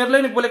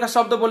तिमीहरूले नि बोलेका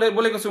शब्द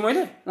बोलेको छु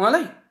मैले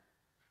उहाँलाई?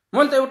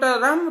 मैले त एउटा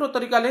राम्रो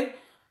तरिकाले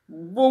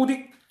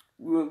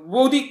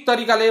बौद्धिक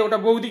तरिकाले एउटा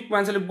बौद्धिक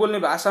मान्छेले बोल्ने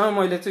भाषामा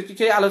मैले चाहिँ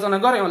केही आलोचना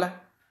गरेँ होला।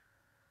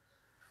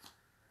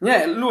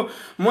 यहाँ लु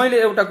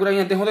मैले एउटा कुरा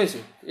यहाँ देखाउँदैछु,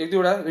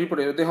 1-2वटा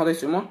रिपोर्टहरू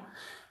देखाउँदैछु म।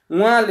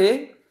 उहाँले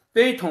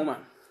त्यही ठाउँमा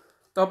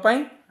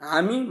तपाईँ,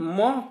 हामी, म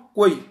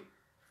कोही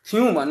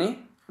थियौँ भने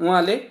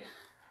उहाँले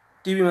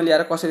टिभीमा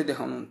ल्याएर कसरी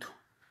देखाउनुहुन्थ्यो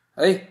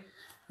है?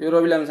 यो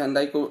रवि लामिछाने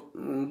दाइको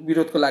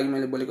विरोधको लागि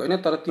मैले बोलेको होइन,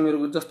 तर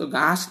तिमीहरूको जस्तो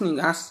घाँस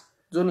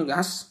जो नि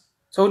घाँस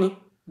छौ नि,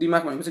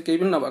 दिमाग भनेपछि केही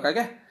पनि नभएका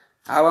क्या,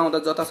 हावा आउँदा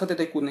जता छ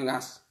त्यतै कुद्ने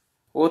घाँस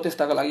हो,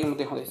 त्यस्ताको लागि म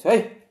देखाउँदैछु है।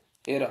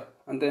 हेर,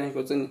 अनि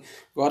त्यहाँदेखिको चाहिँ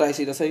घर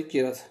आइसिरहेछ है,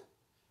 के रहेछ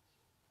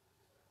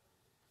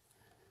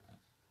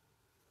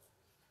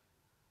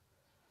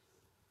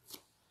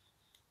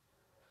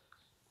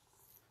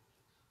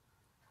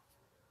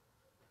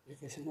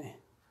एकैछिन है।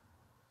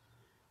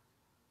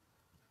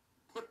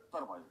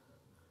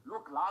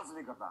 लोक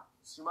लाजले गर्दा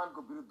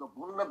श्रीमानको विरुद्ध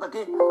बोल्न त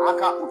के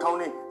आँखा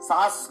उठाउने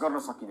साहस गर्न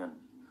सकिनन्।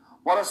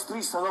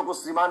 परस्त्रीसँगको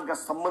श्रीमानका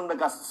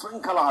सम्बन्धका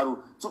श्रृङ्खलाहरू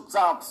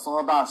चुपचाप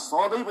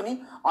सहँदै पनि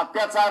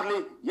अत्याचारले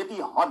यति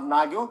हद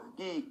नाग्यो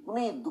कि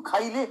कुनै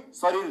दुखाइले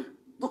शरीर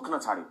दुख्न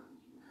छाड्यो।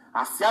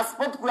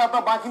 हास्यास्पद कुरा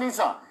त बाँकी नै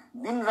छ।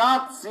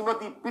 दिनरात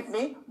श्रीमती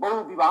पिट्ने,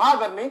 बहुविवाह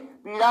गर्ने,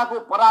 पीडाको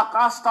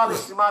पराकाष्ठाले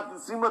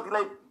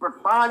श्रीमतीलाई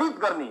प्रताडित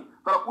गर्ने,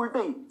 तर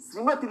उल्टै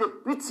श्रीमतीले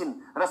पिट्छिन्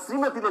र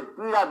श्रीमतीले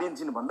पीडा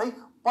दिन्छन् भन्दै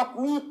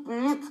पत्नी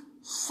पीडित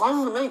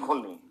सङ्घ नै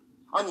खोल्ने,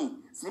 अनि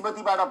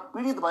श्रीमतीबाट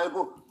पीडित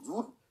भएको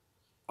झुट।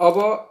 अब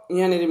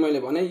यहाँनिर मैले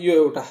भने यो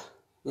एउटा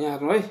यहाँ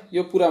हेर्नु है,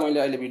 यो पुरा मैले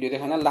अहिले भिडियो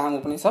देखाइन, लामो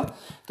पनि छ,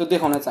 त्यो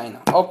देखाउन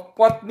चाहिन। अब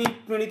पत्नी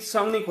पीडित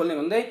सङ्घ नै खोल्ने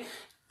भन्दै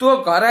त्यो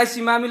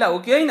घराइसी मामिला हो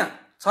कि होइन?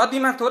 छ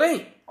दिमाग थोरै?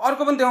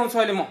 अर्को पनि देखाउँछु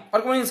अहिले म,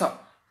 अर्को पनि छ।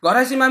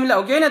 घराइसी मामिला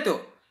हो कि होइन?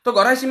 त्यो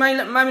घराइसी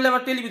मामिलामा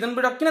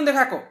टेलिभिजनबाट किन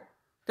देखाएको?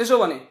 त्यसो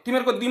भने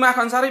तिमीहरूको दिमाग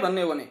अनुसारै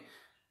भन्ने हो भने।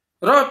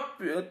 र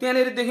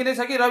त्यहाँनिर देखिँदैछ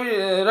कि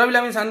रवि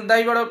लामिछाने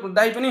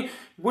दाई पनि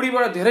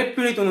बुढीबाट धेरै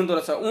पीडित हुनुहुँदो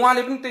रहेछ।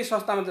 उहाँले पनि त्यही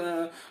संस्थामा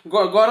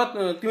गर,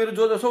 तिमीहरू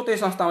जो छौ त्यही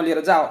संस्थामा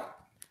लिएर जाओ,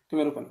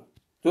 तिमीहरू पनि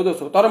जो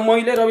छौ। तर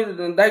मैले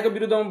रवि दाईको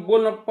विरुद्धमा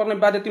बोल्न पर्ने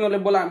बाध्य तिमीहरूले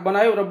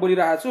बनायो र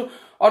बोलिरहेको छु।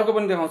 अर्को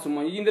पनि देखाउँछु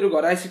म, यिनीहरू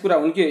घराइसी कुरा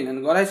हुन् कि होइन?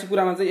 घराइसी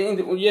कुरामा चाहिँ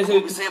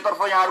विषयतर्फ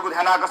यहाँहरूको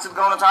ध्यान आकर्षित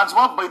गराउन चाहन्छु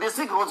म।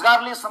 वैदेशिक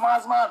रोजगारले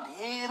समाजमा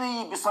धेरै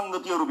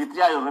विसङ्गतिहरू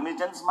भित्र्यायो।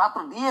 रेमिटेन्स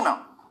मात्र दिएन,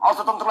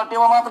 अर्थतन्त्रलाई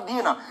टेवा मात्र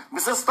दिएन,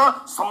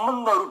 विशेषतः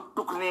सम्बन्धहरू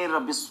टुक्रिने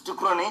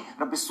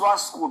र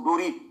विश्वासको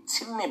डोरी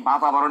छिन्ने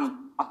वातावरण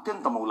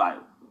अत्यन्त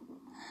मौलायो।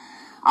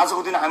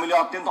 आजको दिन हामीले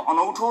अत्यन्त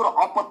अनौठो र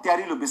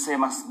अपत्यारिलो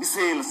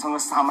विषयसँग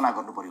सामना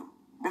गर्नु पर्यो।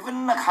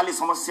 विभिन्न खाली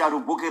समस्याहरू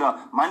बोकेर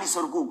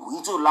मानिसहरूको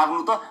घुइँचो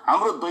लाग्नु त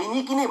हाम्रो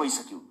दैनिकी नै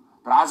भइसक्यो।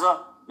 तर आज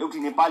एउटी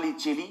नेपाली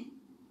चेली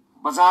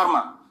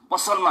बजारमा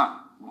पसलमा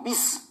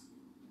विष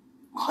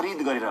खरिद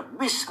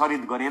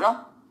गरेर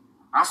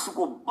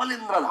आँसुको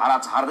बलेन्द्र धारा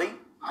झार्दै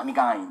हामी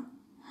कहाँ आइन्।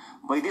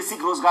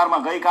 वैदेशिक रोजगारमा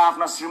गएका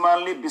आफ्ना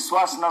श्रीमानले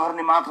विश्वास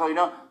नगर्ने मात्र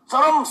होइन,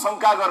 चरम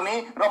शंका गर्ने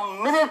र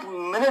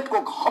मिनेटको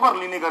खबर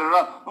लिने गरेर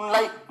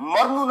उनलाई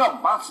मर्नु न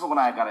बाँच्नु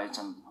बनाएका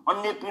रहेछन्।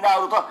 अन्य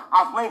पीडाहरू त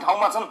आफ्नै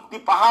ठाउँमा छन्, ती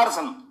पहाड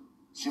छन्।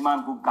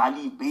 श्रीमानको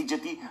गाली,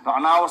 बेइज्जती र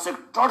अनावश्यक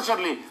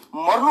टर्चरले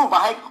मर्नु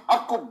बाहेक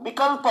अर्को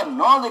विकल्प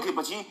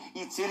नदेखेपछि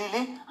यी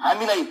चेलीले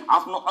हामीलाई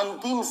आफ्नो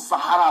अन्तिम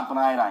सहारा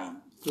बनाएर आइन्।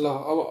 ल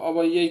अब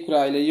यही कुरा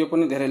अहिले यो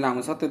पनि धेरै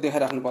लामो छ, त्यो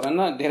देखाइराख्नु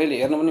परेन, धेरैले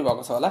हेर्नु पनि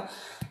भएको छ होला।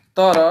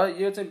 तर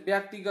यो चाहिँ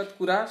व्यक्तिगत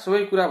कुरा,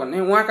 सबै कुरा भन्ने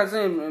उहाँका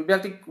चाहिँ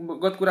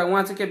व्यक्तिगत कुरा।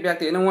 उहाँ चाहिँ के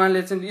व्यक्ति होइन,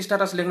 उहाँले चाहिँ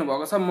स्ट्याटस लेख्नु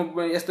भएको छ,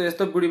 म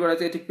यस्तो बुढीबाट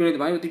चाहिँ यति पीडित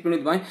भएँ, उति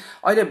पीडित भएँ।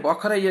 अहिले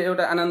भर्खरै यो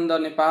एउटा आनन्द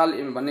नेपाल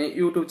भन्ने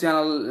युट्युब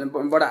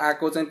च्यानलबाट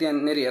आएको चाहिँ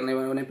त्यहाँनिर हेर्ने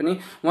भयो भने पनि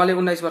उहाँले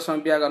 19 वर्षमा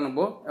बिहा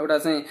गर्नुभयो, एउटा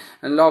चाहिँ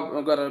लभ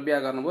गरेर बिहा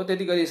गर्नुभयो।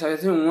 त्यति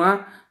गरिसकेपछि उहाँ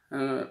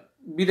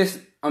विदेश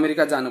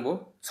अमेरिका जानुभयो।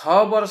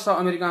 6 वर्ष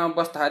अमेरिकामा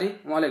बस्दाखेरि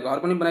उहाँले घर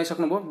पनि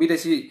बनाइसक्नुभयो,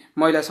 विदेशी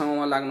महिलासँग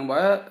उहाँ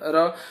लाग्नुभयो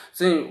र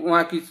चाहिँ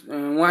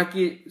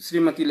उहाँकी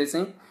श्रीमतीले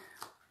चाहिँ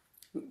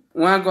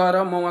उहाँ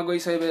गएर म उहाँ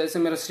गइसकेपछि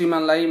मेरो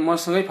श्रीमानलाई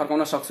मसँगै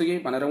फर्काउन सक्छु कि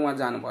भनेर उहाँ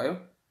जानुभयो।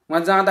 उहाँ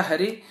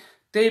जाँदाखेरि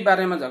त्यही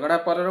बारेमा झगडा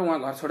परेर उहाँ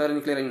घर छोडेर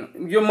निक्लेर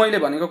हिँड्नु। यो मैले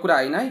भनेको कुरा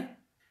होइन है,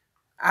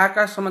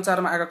 आएका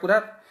समाचारमा आएका कुरा।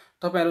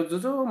 तपाईँहरू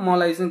जो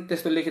मलाई चाहिँ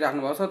त्यस्तो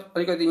लेखिराख्नु भएको छ,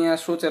 अलिकति यहाँ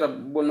सोचेर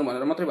बोल्नु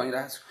भनेर मात्रै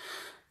भनिरहेको छु।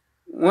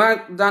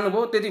 उहाँ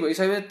जानुभयो, त्यति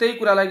भइसकेपछि त्यही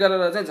कुरालाई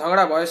गरेर चाहिँ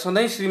झगडा भयो,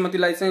 सधैँ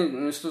श्रीमतीलाई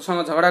चाहिँ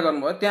सँग झगडा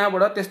गर्नुभयो।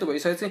 त्यहाँबाट त्यस्तो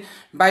भइसकेपछि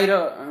बाहिर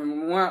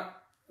उहाँ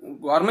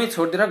घरमै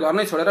छोडेर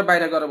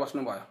बाहिर गएर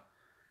बस्नुभयो।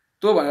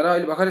 त्यो भनेर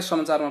अहिले भर्खरै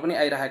समाचारमा पनि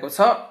आइरहेको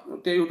छ।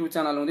 त्यो युट्युब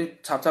च्यानल हुँदै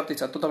छापछाप्ती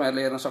छ, त्यो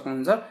तपाईँहरूले हेर्न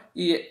सक्नुहुन्छ।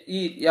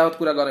 यी यावत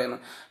कुरा गरेर हेर्नु।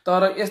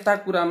 तर यस्ता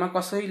कुरामा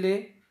कसैले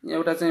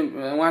एउटा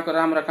चाहिँ उहाँको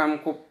राम्रो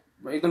कामको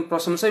एकदम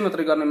प्रशंसै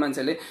मात्रै गर्ने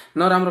मान्छेले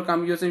नराम्रो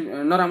काम यो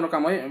चाहिँ नराम्रो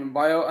काम है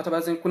भयो अथवा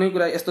चाहिँ कुनै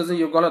कुरा यस्तो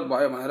चाहिँ यो गलत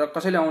भयो भनेर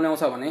कसैले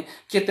आउँछ भने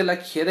के त्यसलाई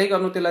खेदै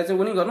गर्नु त्यसलाई चाहिँ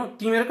उनी गर्नु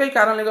तिमीहरूकै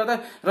कारणले गर्दा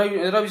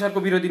रवि सरको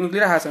विरोधी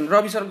निक्लिरहेका छन्।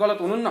 रवि सर गलत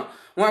हुनुहुन्न,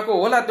 उहाँको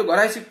होला त्यो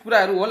घराइसी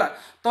कुराहरू होला,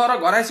 तर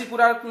घराइसी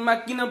कुरामा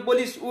किन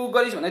बोलिस् ऊ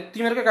गरिस् भने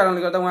तिमीहरूकै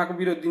कारणले गर्दा उहाँको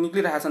विरोधी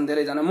निक्लिरहेका छन्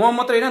धेरैजना। म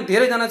मात्रै होइन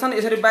धेरैजना छन्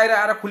यसरी बाहिर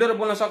आएर खुलेर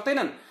बोल्न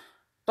सक्दैनन्।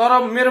 तर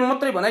मेरो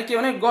मात्रै भनाइ के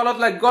भने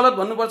गलतलाई गलत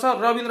भन्नुपर्छ।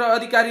 रविन्द्र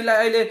अधिकारीलाई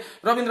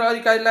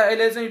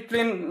अहिले चाहिँ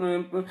ट्रेन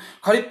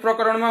खरिद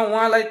प्रकरणमा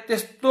उहाँलाई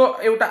त्यस्तो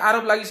एउटा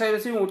आरोप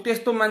लागिसकेपछि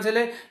त्यस्तो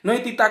मान्छेले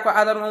नैतिकताको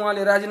आधारमा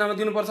उहाँले राजीनामा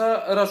दिनुपर्छ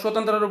र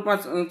स्वतन्त्र रूपमा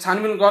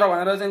छानबिन गर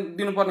भनेर चाहिँ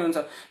दिनुपर्ने हुन्छ।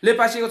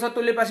 लेपासिएको छ,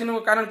 त्यो लेपासिनुको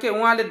कारण के,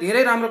 उहाँले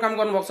धेरै राम्रो काम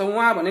गर्नुभएको छ।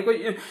 उहाँ भनेको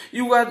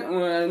युवा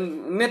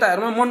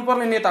नेताहरूमा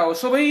मनपर्ने नेता हो,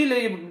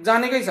 सबैले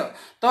जानेकै छ।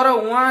 तर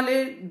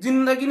उहाँले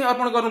जिन्दगी नै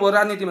अर्पण गर्नुभयो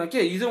राजनीतिमा। के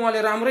हिजो उहाँले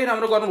राम्रै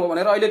राम्रो गर्नुभयो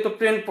भनेर अहिले त्यो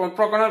ट्रेन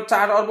प्रकरण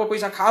 4 अर्ब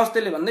पैसा खाओस्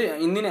त्यसले भन्दै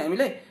हिँड्दिने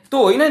हामीले त्यो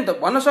होइन नि त।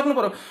 भन्न सक्नु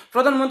पर्यो,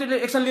 प्रधानमन्त्रीले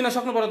एक्सन लिन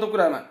सक्नु पर्यो त्यो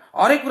कुरामा।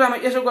 हरेक कुरामा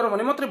यसो गरौँ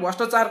भने मात्रै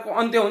भ्रष्टाचारको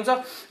अन्त्य हुन्छ।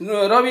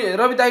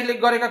 रवि दाइले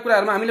गरेका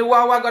कुराहरूमा हामीले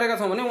वाह गरेका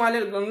छौँ भने उहाँले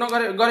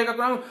गरेका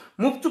कुरामा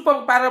मुख चुप्प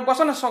पारेर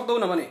बस्न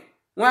सक्दैनौँ भने,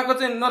 उहाँको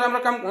चाहिँ नराम्रो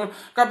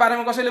कामका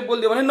बारेमा कसैले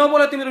बोलिदियो भने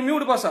नबोल, तिमीहरू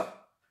म्युट बस।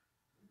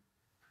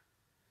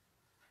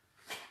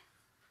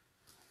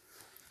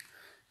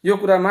 यो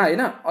कुरामा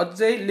होइन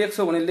अझै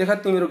लेख्छौ भने लेख,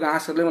 तिमीहरू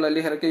घाँसहरूले मलाई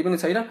लेखेर केही पनि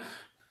छैन।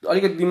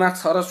 अलिकति दिमाग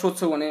छ र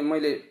सोध्छौ भने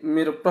मैले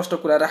मेरो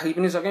प्रष्ट कुरा राखि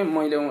पनि सकेँ।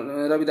 मैले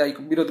रवि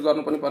दाइको विरोध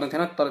गर्नु पनि पर्ने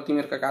थिएन, तर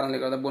तिमीहरूका कारणले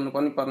गर्दा बोल्नु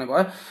पनि पर्ने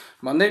भयो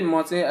भन्दै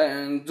म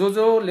चाहिँ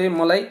जोले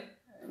मलाई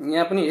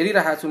यहाँ पनि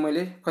हेरिरहेको छु,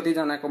 मैले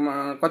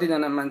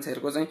कतिजना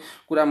मान्छेहरूको चाहिँ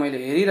कुरा मैले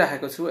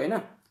हेरिरहेको छु होइन।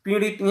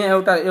 पीडित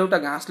यहाँ एउटा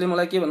घाँसले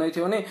मलाई के भन्दै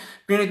थियो भने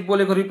पीडित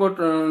बोलेको रिपोर्ट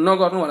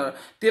नगर्नु भनेर।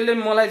 त्यसले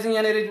मलाई चाहिँ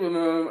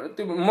यहाँनिर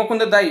त्यो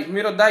मुकुन्द दाई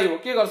मेरो दाई हो,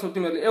 के गर्छौ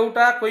तिमीहरूले।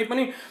 एउटा कोही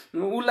पनि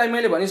उसलाई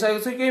मैले भनिसकेको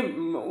छु कि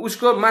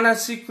उसको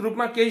मानसिक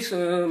रूपमा केही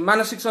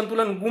मानसिक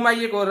सन्तुलन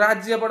गुमाइएको हो,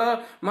 राज्यबाट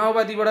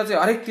माओवादीबाट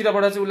चाहिँ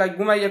हरेकतिरबाट चाहिँ उसलाई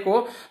गुमाइएको हो।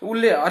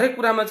 उसले हरेक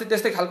कुरामा चाहिँ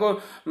त्यस्तै खालको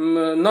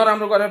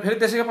नराम्रो गरेर फेरि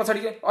त्यसैको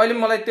पछाडि अहिले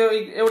मलाई त्यो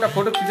एउटा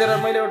फोटो खिचेर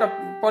मैले एउटा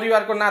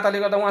परिवारको नाताले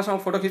गर्दा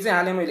उहाँसँग फोटो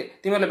खिचिहालेँ मैले।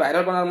 तिमीहरूले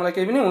भाइरल बनाएर मलाई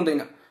केही पनि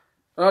हुँदैन।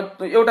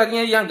 र एउटा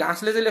यहाँ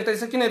घाँसले चाहिँ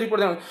लेख्दैछ किन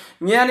रिपोर्ट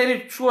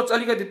यहाँनिर सोच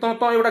अलिकति त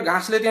एउटा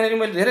घाँसले त्यहाँनिर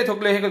मैले धेरै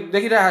थोक लेखेको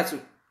देखिरहेको छु,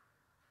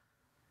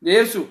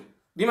 हेर्छु।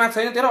 दिमाग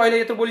छैन तेरो, अहिले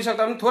यत्रो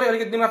बोलिसक्दा पनि थोरै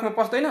अलिकति दिमागमा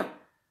पस्दैन।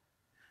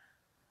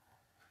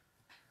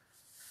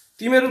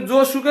 तिमीहरू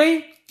जोसुकै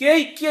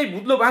केही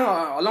भुत्लो भाङ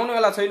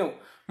हलाउनेवाला छैनौ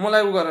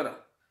मलाई उ गरेर।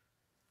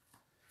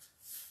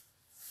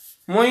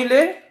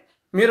 मैले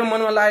मेरो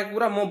मनमा लागेको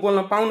कुरा म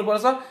बोल्न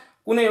पाउनुपर्छ।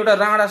 कुनै एउटा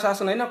राणा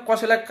शासन होइन,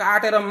 कसैलाई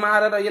काटेर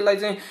मारेर यसलाई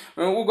चाहिँ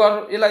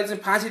यसलाई चाहिँ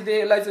फाँसी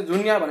दे, यसलाई चाहिँ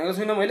झुन्या भनेको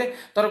छुइनँ मैले।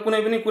 तर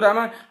कुनै पनि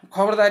कुरामा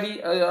खबरदारी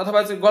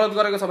अथवा चाहिँ गलत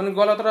गरेको छ भने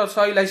गलत र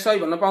सहीलाई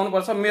सही भन्न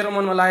पाउनुपर्छ। मेरो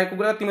मनमा लागेको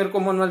कुरा तिमीहरूको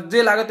मनमा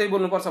जे लाग्यो त्यही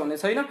बोल्नुपर्छ भन्ने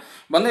छैन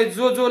भन्दै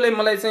जोले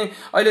मलाई चाहिँ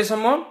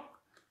अहिलेसम्म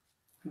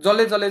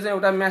जसले चाहिँ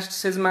एउटा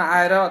म्यासेजमा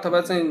आएर अथवा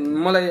चाहिँ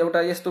मलाई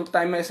एउटा यस्तो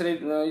टाइममा यसरी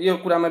यो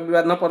कुरामा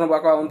विवाद नपर्नु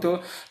भएको हुन्थ्यो।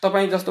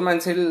 तपाईँ जस्तो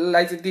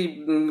मान्छेलाई चाहिँ ती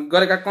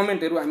गरेका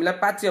कमेन्टहरू हामीलाई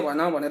पाच्य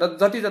भएन भनेर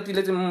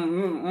जतिले चाहिँ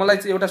मलाई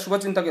चाहिँ एउटा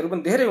शुभचिन्तकहरू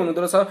पनि धेरै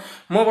हुनुहुँदो रहेछ,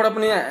 मबाट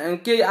पनि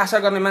केही आशा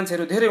गर्ने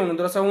मान्छेहरू धेरै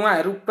हुनुहुँदो रहेछ।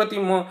 उहाँहरूप्रति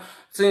म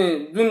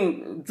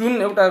चाहिँ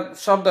जुन एउटा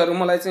शब्दहरू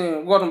मलाई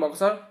चाहिँ गर्नुभएको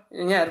छ,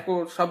 यहाँहरूको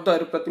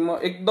शब्दहरूप्रति म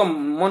एकदम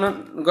मनन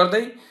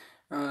गर्दै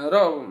र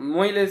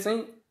मैले चाहिँ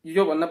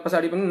योभन्दा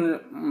पछाडि पनि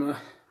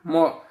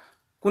म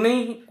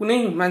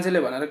कुनै मान्छेले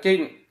भनेर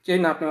केही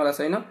नाप्नेवाला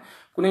छैन।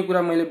 कुनै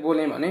कुरा मैले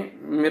बोलेँ भने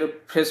मेरो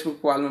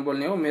फेसबुक वालमा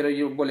बोल्ने हो। मेरो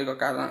यो बोलेको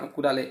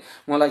कुराले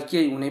मलाई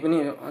केही हुने पनि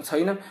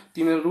छैन।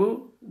 तिमीहरू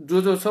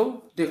जो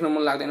छौ देख्न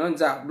मन लाग्दैन भने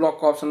जा,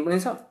 ब्लकको अप्सन पनि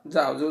छ,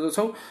 जा जो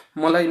छौ।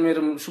 मलाई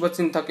मेरो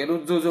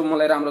शुभचिन्तकहरू जो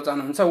मलाई राम्रो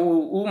चाहनुहुन्छ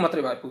ऊ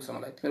मात्रै भए पुग्छ,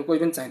 मलाई तिमीहरू कोही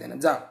पनि चाहिँदैन,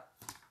 जा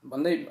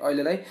भन्दै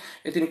अहिलेलाई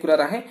यति नै कुरा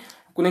राखेँ।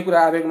 कुनै कुरा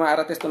आवेगमा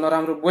आएर त्यस्तो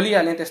नराम्रो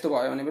बोलिहालेँ, त्यस्तो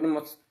भयो भने पनि म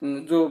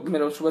जो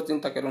मेरो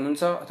शुभचिन्तकहरू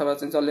हुनुहुन्छ अथवा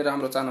चाहिँ जसले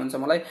राम्रो चाहनुहुन्छ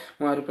मलाई,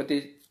 उहाँहरूप्रति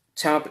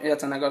क्षमा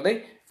याचना गर्दै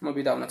म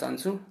बिदा हुन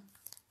चाहन्छु।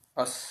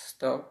 हस्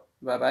त,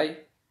 बाई बाई,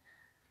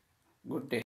 गुड डे।